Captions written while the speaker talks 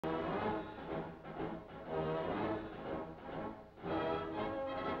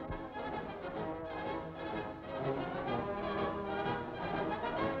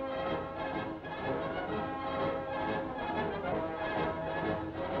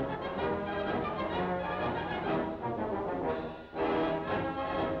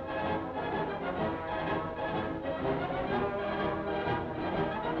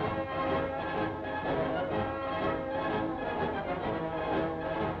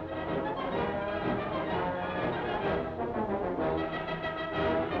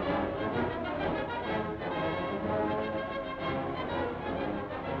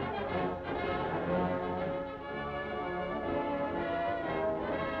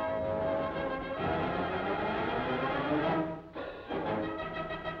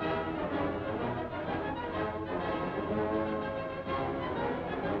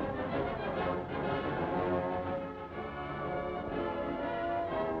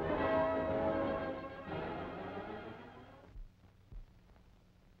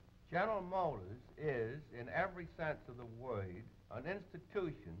General Motors is, in every sense of the word, an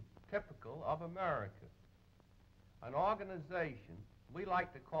institution typical of America. An organization, we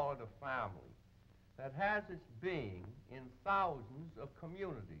like to call it a family, that has its being in thousands of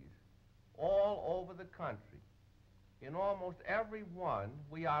communities all over the country. In almost every one,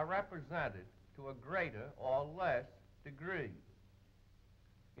 we are represented to a greater or less degree.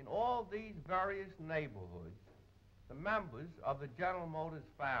 In all these various neighborhoods, the members of the General Motors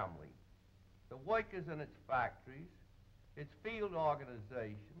family, the workers in its factories, its field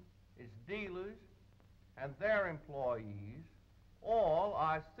organization, its dealers, and their employees, all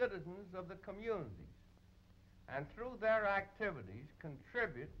are citizens of the communities, and through their activities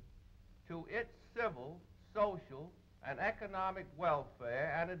contribute to its civil, social, and economic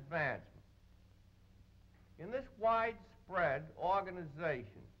welfare and advancement. In this widespread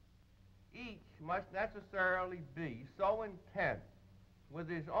organization, each must necessarily be so intent with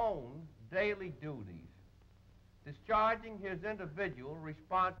his own daily duties, discharging his individual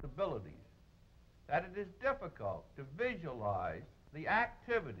responsibilities, that it is difficult to visualize the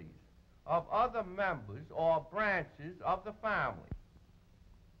activities of other members or branches of the family.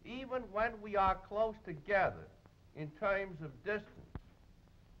 Even when we are close together in terms of distance,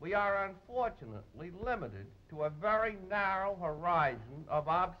 we are unfortunately limited to a very narrow horizon of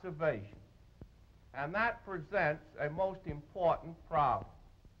observation, and that presents a most important problem.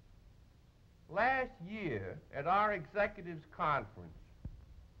 Last year, at our executives' conference,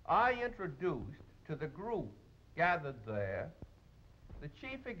 I introduced to the group gathered there the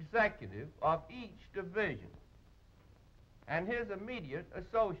chief executive of each division and his immediate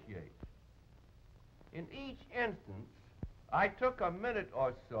associates. In each instance, I took a minute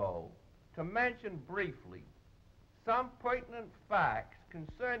or so to mention briefly some pertinent facts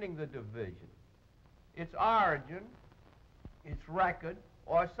concerning the division, its origin, its record,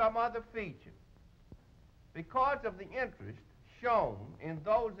 or some other feature. Because of the interest shown in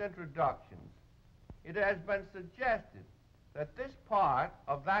those introductions, it has been suggested that this part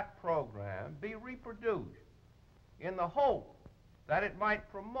of that program be reproduced in the hope that it might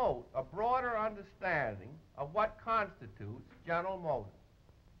promote a broader understanding of what constitutes General Motors.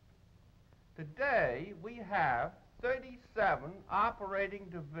 Today, we have 37 operating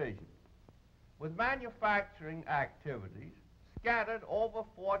divisions with manufacturing activities scattered over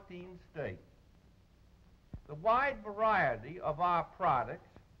 14 states. The wide variety of our products,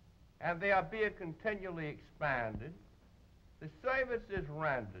 and they are being continually expanded, the services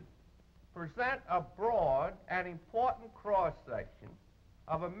rendered, present a broad and important cross-section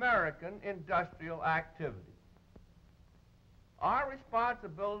of American industrial activity. Our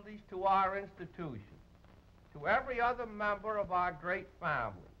responsibilities to our institution, to every other member of our great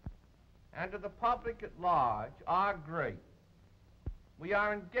family, and to the public at large are great. We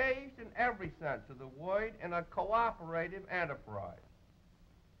are engaged in every sense of the word in a cooperative enterprise.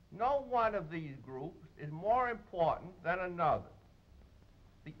 No one of these groups is more important than another.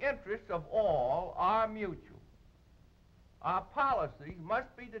 The interests of all are mutual. Our policies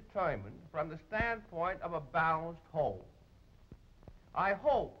must be determined from the standpoint of a balanced whole. I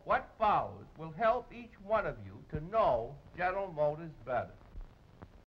hope what follows will help each one of you to know General Motors better.